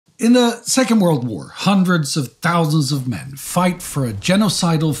In the Second World War, hundreds of thousands of men fight for a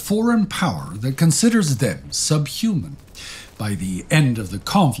genocidal foreign power that considers them subhuman. By the end of the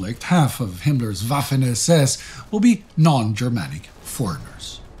conflict, half of Himmler's Waffen-SS will be non-Germanic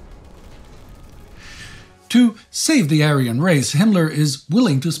foreigners. To save the Aryan race, Himmler is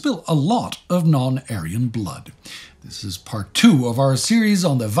willing to spill a lot of non-Aryan blood. This is part 2 of our series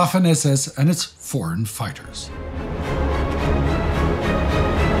on the Waffen-SS and its foreign fighters.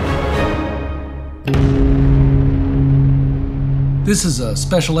 This is a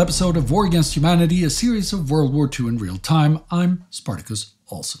special episode of War Against Humanity, a series of World War II in real time. I'm Spartacus,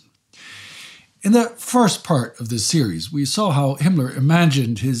 Olsson. In the first part of this series, we saw how Himmler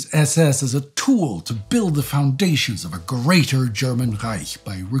imagined his SS as a tool to build the foundations of a greater German Reich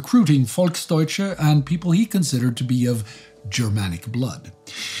by recruiting Volksdeutsche and people he considered to be of Germanic blood.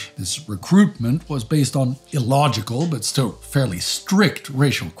 This recruitment was based on illogical but still fairly strict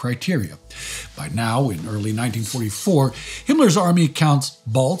racial criteria. By now, in early 1944, Himmler's army counts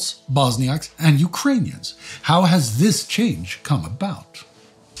Balts, Bosniaks, and Ukrainians. How has this change come about?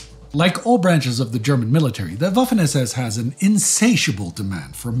 Like all branches of the German military, the Waffen-SS has an insatiable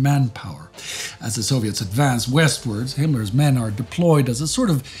demand for manpower. As the Soviets advance westwards, Himmler's men are deployed as a sort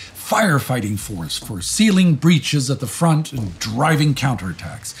of firefighting force for sealing breaches at the front and driving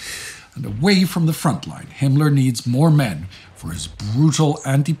counterattacks. And away from the front line, Himmler needs more men for his brutal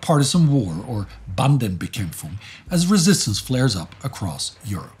anti-partisan war, or Bandenbekämpfung, as resistance flares up across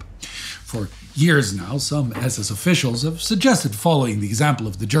Europe. For years now, some SS officials have suggested following the example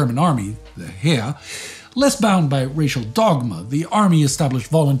of the German army, the Heer. Less bound by racial dogma, the army established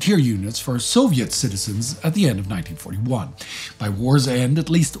volunteer units for Soviet citizens at the end of 1941. By war's end, at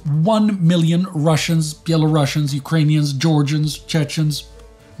least 1 million Russians, Belarusians, Ukrainians, Georgians, Chechens,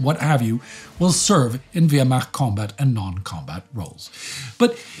 what have you, will serve in Wehrmacht combat and non-combat roles.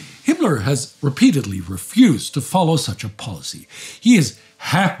 But Himmler has repeatedly refused to follow such a policy. He is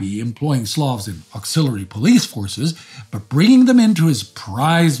happy employing Slavs in auxiliary police forces, but bringing them into his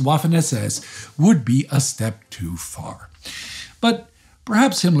prized Waffen-SS would be a step too far. But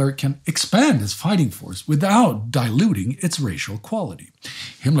perhaps Himmler can expand his fighting force without diluting its racial quality.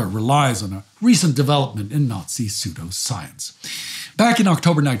 Himmler relies on a recent development in Nazi pseudoscience. Back in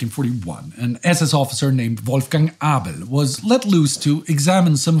October 1941, an SS officer named Wolfgang Abel was let loose to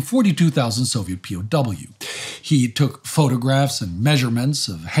examine some 42,000 Soviet POW. He took photographs and measurements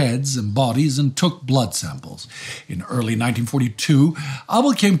of heads and bodies and took blood samples. In early 1942,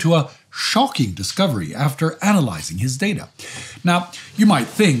 Abel came to a shocking discovery after analyzing his data. Now, you might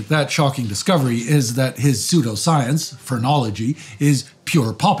think that shocking discovery is that his pseudoscience, phrenology, is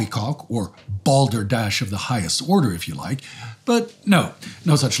pure poppycock, or balderdash of the highest order, if you like. But no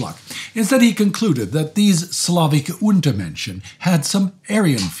such luck. Instead, he concluded that these Slavic Untermenschen had some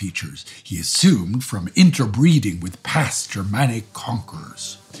Aryan features, he assumed from interbreeding with past Germanic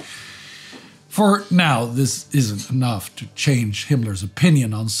conquerors. For now, this isn't enough to change Himmler's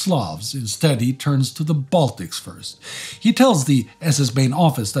opinion on Slavs. Instead, he turns to the Baltics first. He tells the SS main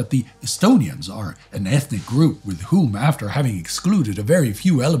office that the Estonians are an ethnic group with whom, after having excluded a very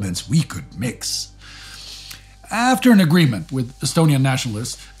few elements, we could mix. After an agreement with Estonian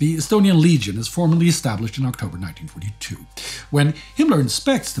nationalists, the Estonian Legion is formally established in October 1942. When Himmler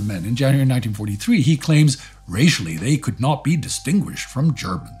inspects the men in January 1943, he claims racially they could not be distinguished from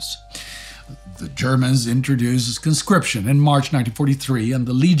Germans. The Germans introduce conscription in March 1943, and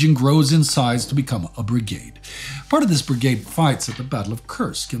the Legion grows in size to become a brigade. Part of this brigade fights at the Battle of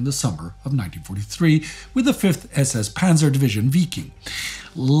Kursk in the summer of 1943 with the 5th SS Panzer Division Viking.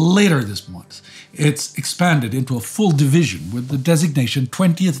 Later this month, it's expanded into a full division with the designation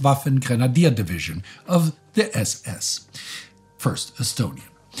 20th Waffen Grenadier Division of the SS. First, Estonia.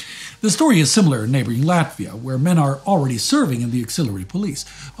 The story is similar in neighboring Latvia, where men are already serving in the auxiliary police.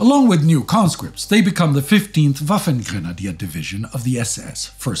 Along with new conscripts, they become the 15th Waffengrenadier Division of the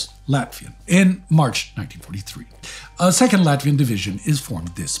SS, 1st Latvian, in March 1943. A second Latvian division is formed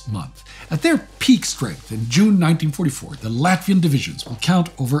this month. At their peak strength in June 1944, the Latvian divisions will count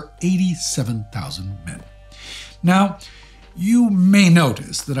over 87,000 men. Now, you may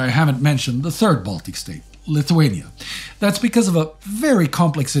notice that I haven't mentioned the third Baltic state, Lithuania. That's because of a very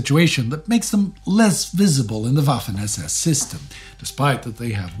complex situation that makes them less visible in the Waffen-SS system, despite that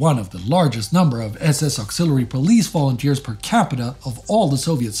they have one of the largest number of SS auxiliary police volunteers per capita of all the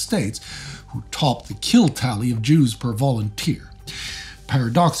Soviet states, who top the kill tally of Jews per volunteer.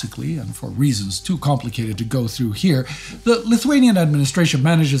 paradoxically, and for reasons too complicated to go through here, the Lithuanian administration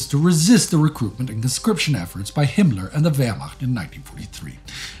manages to resist the recruitment and conscription efforts by Himmler and the Wehrmacht in 1943.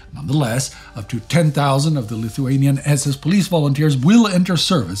 Nonetheless, up to 10,000 of the Lithuanian SS police volunteers will enter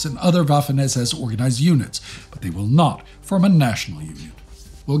service in other Waffen-SS organized units, but they will not form a national unit.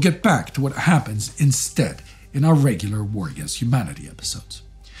 We'll get back to what happens instead in our regular War Against Humanity episodes.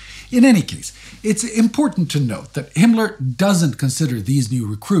 In any case, it's important to note that Himmler doesn't consider these new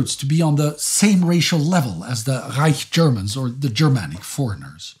recruits to be on the same racial level as the Reich Germans or the Germanic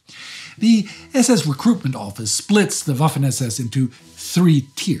foreigners. The SS recruitment office splits the Waffen-SS into 3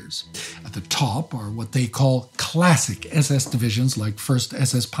 tiers. At the top are what they call classic SS divisions like 1st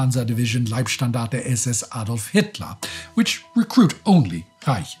SS Panzer Division Leibstandarte SS Adolf Hitler, which recruit only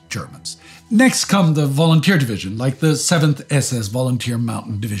Reich Germans. Next come the volunteer division, like the 7th SS Volunteer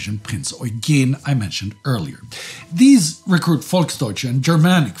Mountain Division Prinz Eugen I mentioned earlier. These recruit Volksdeutsche and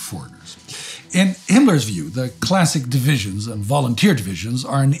Germanic foreigners. In Himmler's view, the classic divisions and volunteer divisions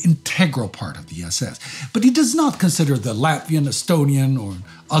are an integral part of the SS, but he does not consider the Latvian, Estonian, or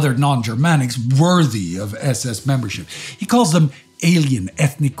other non-Germanics worthy of SS membership. He calls them alien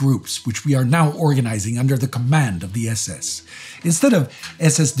ethnic groups, which we are now organizing under the command of the SS. Instead of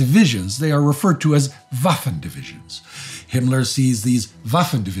SS divisions, they are referred to as Waffen divisions. Himmler sees these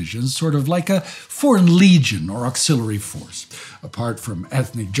Waffen divisions sort of like a foreign legion or auxiliary force. Apart from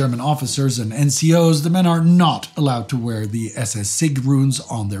ethnic German officers and NCOs, the men are not allowed to wear the SS SIG runes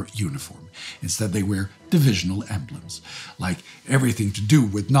on their uniform. Instead, they wear divisional emblems. Like everything to do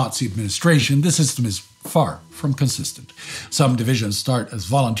with Nazi administration, the system is far from consistent. Some divisions start as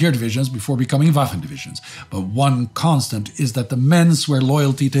volunteer divisions before becoming Waffen divisions, but one constant is that the men swear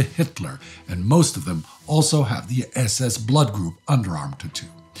loyalty to Hitler, and most of them also have the SS blood group underarm tattoo.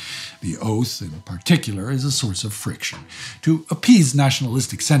 The oath, in particular, is a source of friction. To appease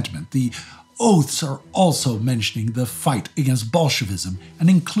nationalistic sentiment, the oaths are also mentioning the fight against Bolshevism and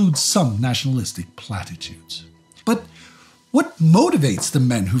include some nationalistic platitudes. But what motivates the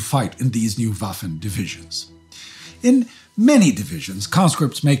men who fight in these new Waffen divisions? In many divisions,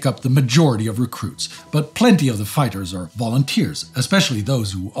 conscripts make up the majority of recruits, but plenty of the fighters are volunteers, especially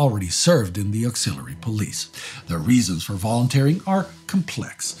those who already served in the auxiliary police. The reasons for volunteering are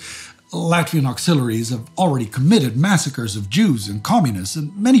complex. Latvian auxiliaries have already committed massacres of Jews and communists,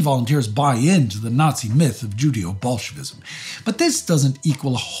 and many volunteers buy into the Nazi myth of Judeo-Bolshevism. But this doesn't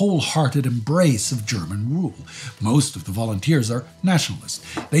equal a wholehearted embrace of German rule. Most of the volunteers are nationalists.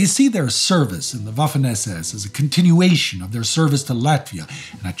 They see their service in the Waffen-SS as a continuation of their service to Latvia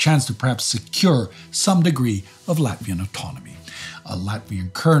and a chance to perhaps secure some degree of Latvian autonomy. A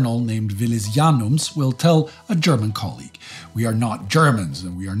Latvian colonel named Vilis Janums will tell a German colleague, "We are not Germans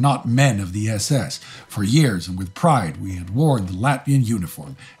and we are not men of the SS. For years and with pride we had worn the Latvian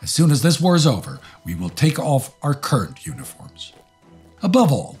uniform. As soon as this war is over, we will take off our current uniforms."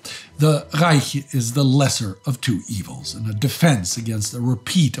 Above all, the Reich is the lesser of two evils and a defense against a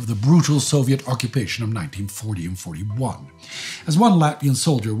repeat of the brutal Soviet occupation of 1940 and 41. As one Latvian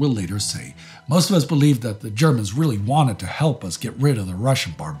soldier will later say, most of us believed that the Germans really wanted to help us get rid of the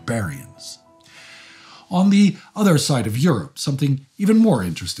Russian barbarians. On the other side of Europe, something even more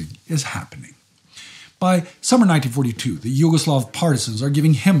interesting is happening. By summer 1942, the Yugoslav partisans are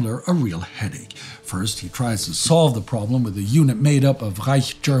giving Himmler a real headache. First, he tries to solve the problem with a unit made up of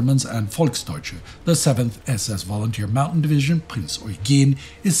Reich Germans and Volksdeutsche. The 7th SS Volunteer Mountain Division, Prinz Eugen,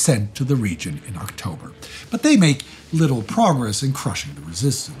 is sent to the region in October. But they make little progress in crushing the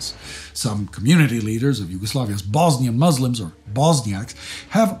resistance. Some community leaders of Yugoslavia's Bosnian Muslims, or Bosniaks,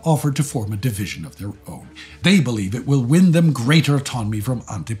 have offered to form a division of their own. They believe it will win them greater autonomy from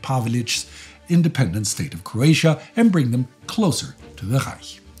Ante Pavelić's independent state of Croatia and bring them closer to the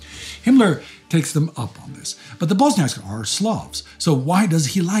Reich. Himmler takes them up on this, but the Bosniaks are Slavs, so why does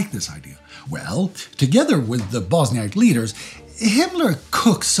he like this idea? Well, together with the Bosniak leaders, Himmler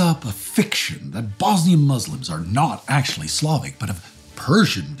cooks up a fiction that Bosnian Muslims are not actually Slavic, but of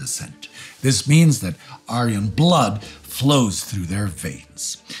Persian descent. This means that Aryan blood flows through their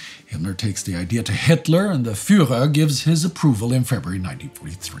veins. Himmler takes the idea to Hitler, and the Führer gives his approval in February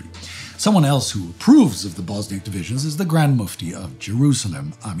 1943. Someone else who approves of the Bosniak divisions is the Grand Mufti of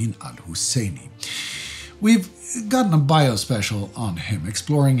Jerusalem, Amin al-Husseini. We've gotten a bio special on him,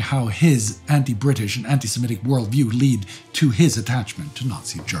 exploring how his anti-British and anti-Semitic worldview lead to his attachment to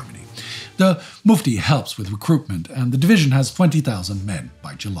Nazi Germany. The Mufti helps with recruitment, and the division has 20,000 men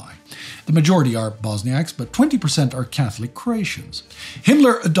by July. The majority are Bosniaks, but 20% are Catholic Croatians.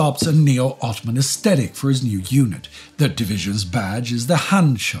 Himmler adopts a neo-Ottoman aesthetic for his new unit. The division's badge is the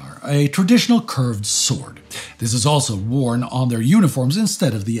Handschar, a traditional curved sword. This is also worn on their uniforms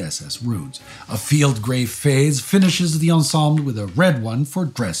instead of the SS runes. A field grey fez finishes the ensemble with a red one for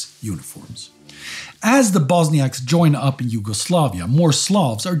dress uniforms. As the Bosniaks join up in Yugoslavia, more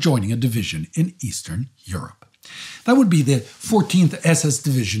Slavs are joining a division in Eastern Europe. That would be the 14th SS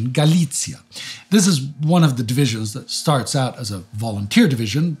Division Galicia. This is one of the divisions that starts out as a volunteer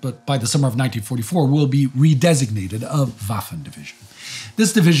division, but by the summer of 1944 will be redesignated a Waffen division.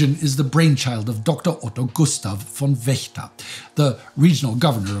 This division is the brainchild of Dr. Otto Gustav von Vechta, the regional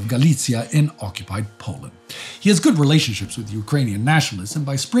governor of Galicia in occupied Poland. He has good relationships with Ukrainian nationalists, and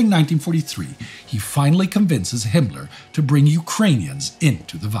by spring 1943, he finally convinces Himmler to bring Ukrainians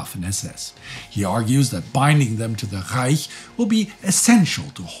into the Waffen-SS. He argues that binding them to the Reich will be essential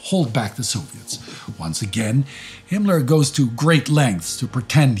to hold back the Soviets. Once again, Himmler goes to great lengths to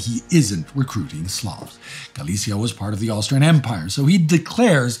pretend he isn't recruiting Slavs. Galicia was part of the Austrian Empire, so he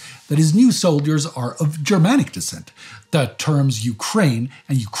declares that his new soldiers are of Germanic descent. The terms Ukraine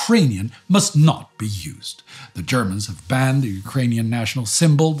and Ukrainian must not be used. The Germans have banned the Ukrainian national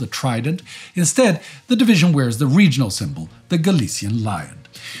symbol, the trident. Instead, the division wears the regional symbol, the Galician lion.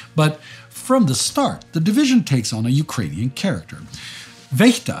 But from the start, the division takes on a Ukrainian character.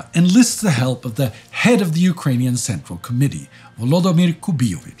 Vechta enlists the help of the head of the Ukrainian Central Committee, Volodymyr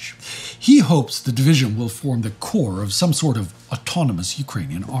Kubiovich. He hopes the division will form the core of some sort of autonomous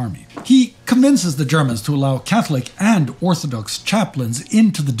Ukrainian army. He convinces the Germans to allow Catholic and Orthodox chaplains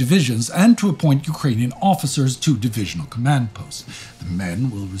into the divisions and to appoint Ukrainian officers to divisional command posts. The men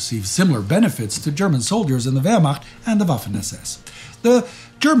will receive similar benefits to German soldiers in the Wehrmacht and the Waffen-SS. The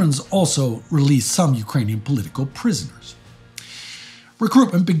Germans also release some Ukrainian political prisoners.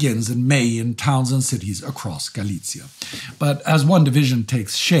 Recruitment begins in May in towns and cities across Galicia. But as one division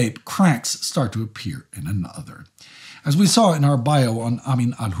takes shape, cracks start to appear in another. As we saw in our bio on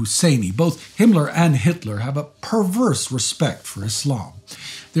Amin al-Husseini, both Himmler and Hitler have a perverse respect for Islam.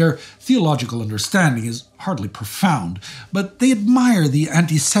 Their theological understanding is hardly profound, but they admire the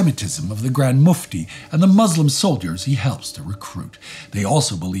anti-Semitism of the Grand Mufti and the Muslim soldiers he helps to recruit. They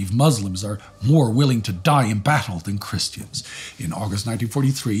also believe Muslims are more willing to die in battle than Christians. In August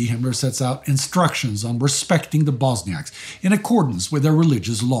 1943, Himmler sets out instructions on respecting the Bosniaks in accordance with their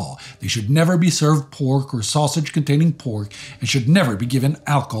religious law. They should never be served pork or sausage containing pork and should never be given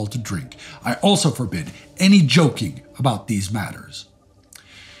alcohol to drink. I also forbid any joking about these matters.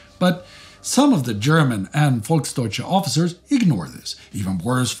 But some of the German and Volksdeutsche officers ignore this. Even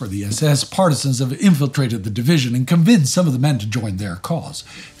worse, for the SS, partisans have infiltrated the division and convinced some of the men to join their cause.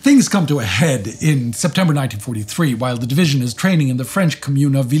 Things come to a head in September 1943 while the division is training in the French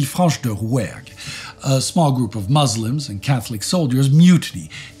commune of Villefranche-de-Rouergue. A small group of Muslims and Catholic soldiers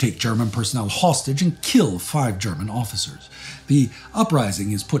mutiny, take German personnel hostage, and kill 5 German officers. The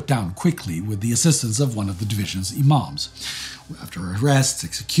uprising is put down quickly with the assistance of one of the division's imams. After arrests,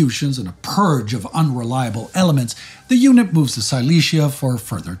 executions, and a purge of unreliable elements, the unit moves to Silesia for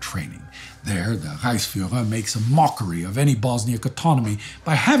further training. There, the Reichsführer makes a mockery of any Bosniak autonomy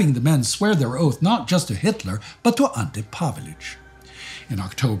by having the men swear their oath not just to Hitler, but to Ante Pavelic. In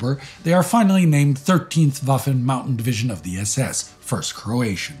October, they are finally named 13th Waffen Mountain Division of the SS, 1st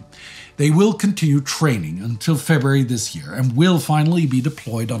Croatian. They will continue training until February this year and will finally be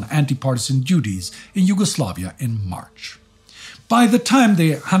deployed on anti-partisan duties in Yugoslavia in March. By the time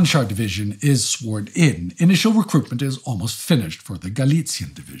the Handschar division is sworn in, initial recruitment is almost finished for the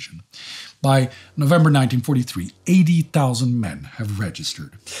Galician division. By November 1943, 80,000 men have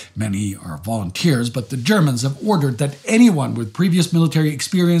registered. Many are volunteers, but the Germans have ordered that anyone with previous military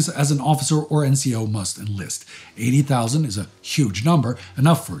experience as an officer or NCO must enlist. 80,000 is a huge number,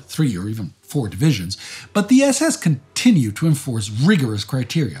 enough for 3 or even 4 divisions, but the SS continue to enforce rigorous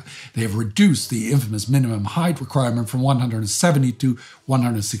criteria. They have reduced the infamous minimum height requirement from 170 to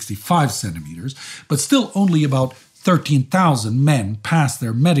 165 centimeters, but still only about 13,000 men pass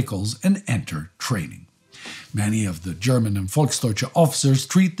their medicals and enter training. Many of the German and Volksdeutsche officers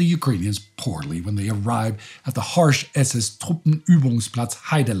treat the Ukrainians poorly when they arrive at the harsh SS Truppenübungsplatz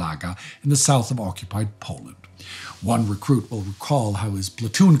Heidelager in the south of occupied Poland. One recruit will recall how his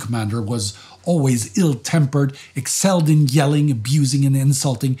platoon commander was always ill-tempered, excelled in yelling, abusing, and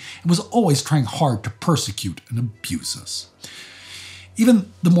insulting, and was always trying hard to persecute and abuse us.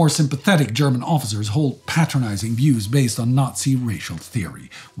 Even the more sympathetic German officers hold patronizing views based on Nazi racial theory.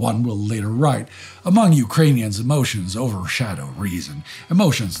 One will later write, "Among Ukrainians, emotions overshadow reason.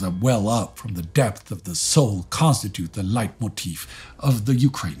 Emotions that well up from the depth of the soul constitute the leitmotif of the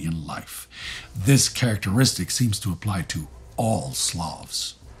Ukrainian life. This characteristic seems to apply to all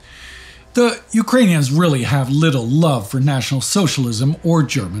Slavs." The Ukrainians really have little love for National Socialism or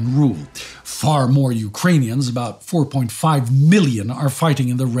German rule. Far more Ukrainians, about 4.5 million, are fighting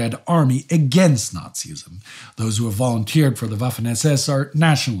in the Red Army against Nazism. Those who have volunteered for the Waffen-SS are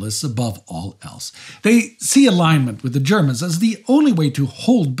nationalists above all else. They see alignment with the Germans as the only way to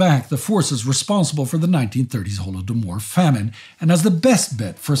hold back the forces responsible for the 1930s Holodomor famine and as the best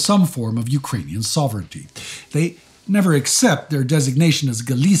bet for some form of Ukrainian sovereignty. They never accept their designation as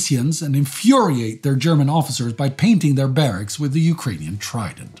Galicians and infuriate their German officers by painting their barracks with the Ukrainian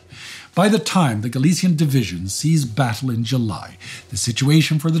trident. By the time the Galician division sees battle in July, the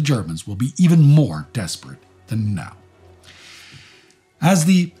situation for the Germans will be even more desperate than now. As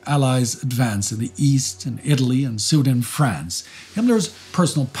the Allies advance in the East, in Italy, and soon in France, Himmler's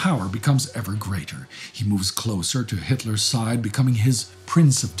personal power becomes ever greater. He moves closer to Hitler's side, becoming his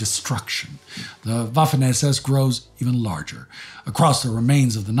Prince of Destruction. The Waffen-SS grows even larger. Across the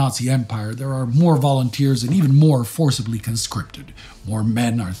remains of the Nazi Empire, there are more volunteers and even more forcibly conscripted. More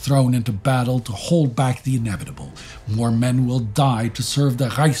men are thrown into battle to hold back the inevitable. More men will die to serve the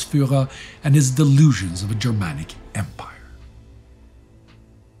Reichsführer and his delusions of a Germanic empire.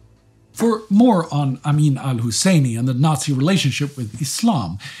 For more on Amin al-Husseini and the Nazi relationship with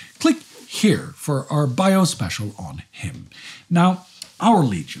Islam, click here for our bio special on him. Now, our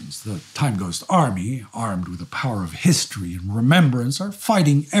legions, the Time Ghost Army, armed with the power of history and remembrance, are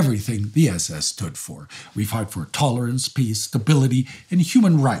fighting everything the SS stood for. We fight for tolerance, peace, stability, and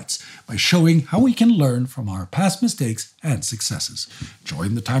human rights by showing how we can learn from our past mistakes and successes.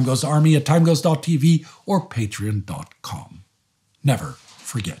 Join the Time Ghost Army at timeghost.tv or patreon.com. Never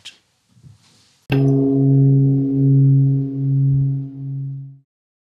forget.